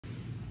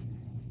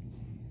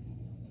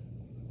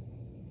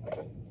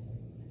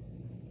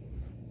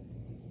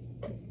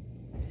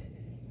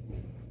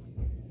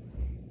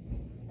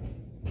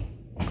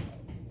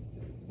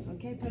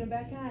Okay, put them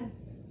back on.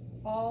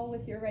 All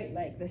with your right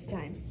leg this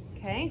time,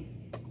 okay?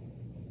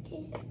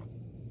 Okay.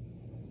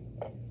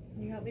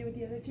 Can you help me with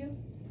the other two?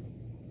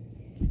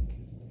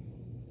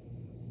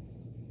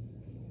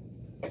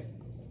 Okay.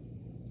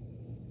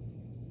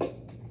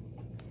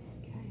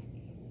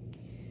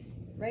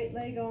 Right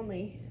leg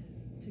only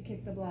to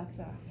kick the blocks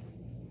off.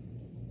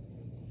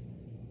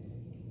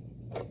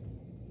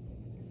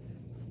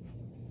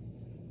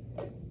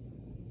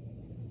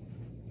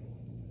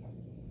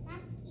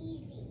 That's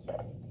easy.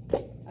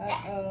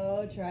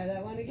 Uh-oh, try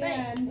that one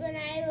again. But when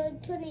I was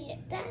putting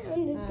it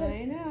down.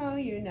 I know,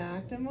 you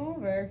knocked them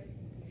over.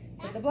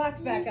 Put the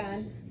blocks back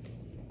on.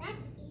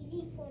 That's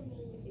easy for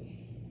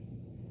me.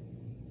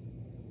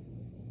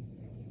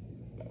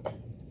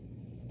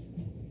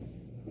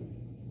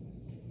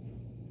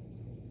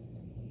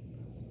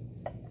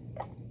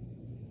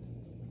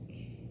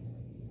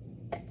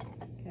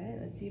 Okay,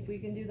 let's see if we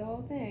can do the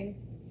whole thing.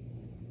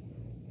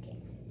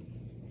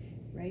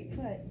 Right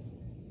foot.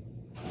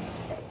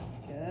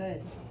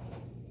 Good.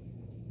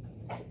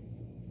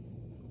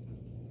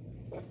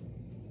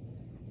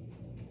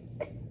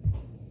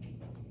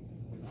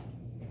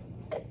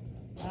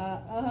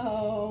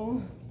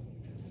 Uh-oh.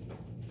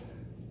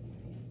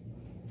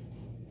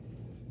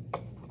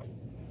 Try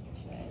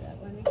that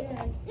one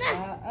again.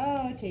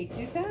 Uh-oh, take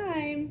your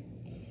time.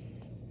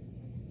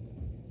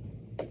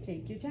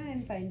 Take your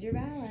time, find your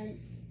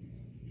balance.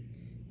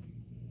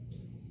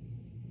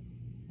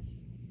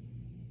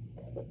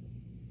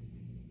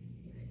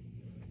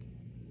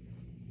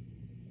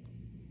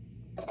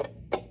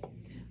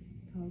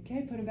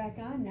 Okay, put them back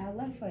on. Now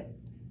left foot.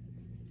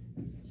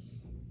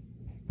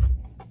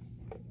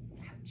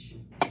 Ouch.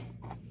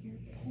 Your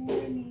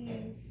poor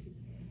knees.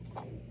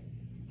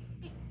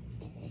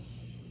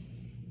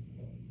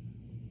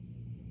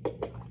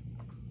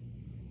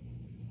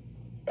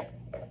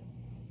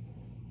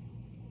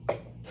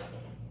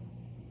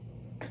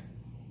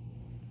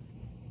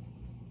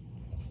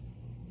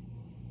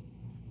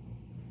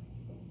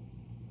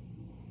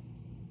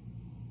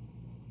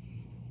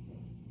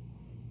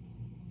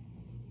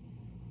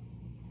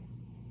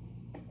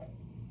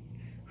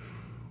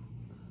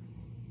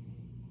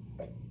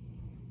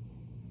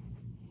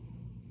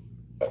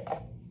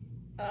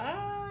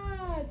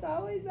 Ah, it's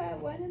always that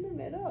one in the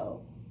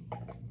middle.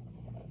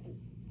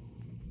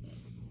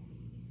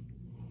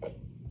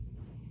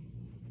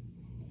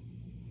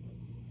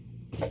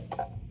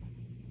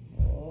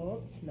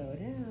 Oh, slow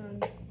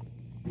down.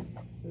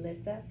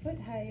 Lift that foot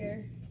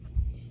higher.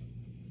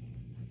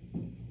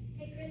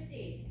 Hey,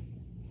 Christy.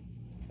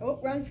 Oh,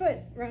 wrong foot,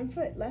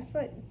 left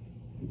foot.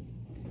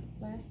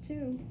 Last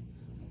two.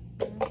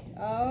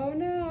 Oh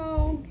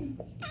no.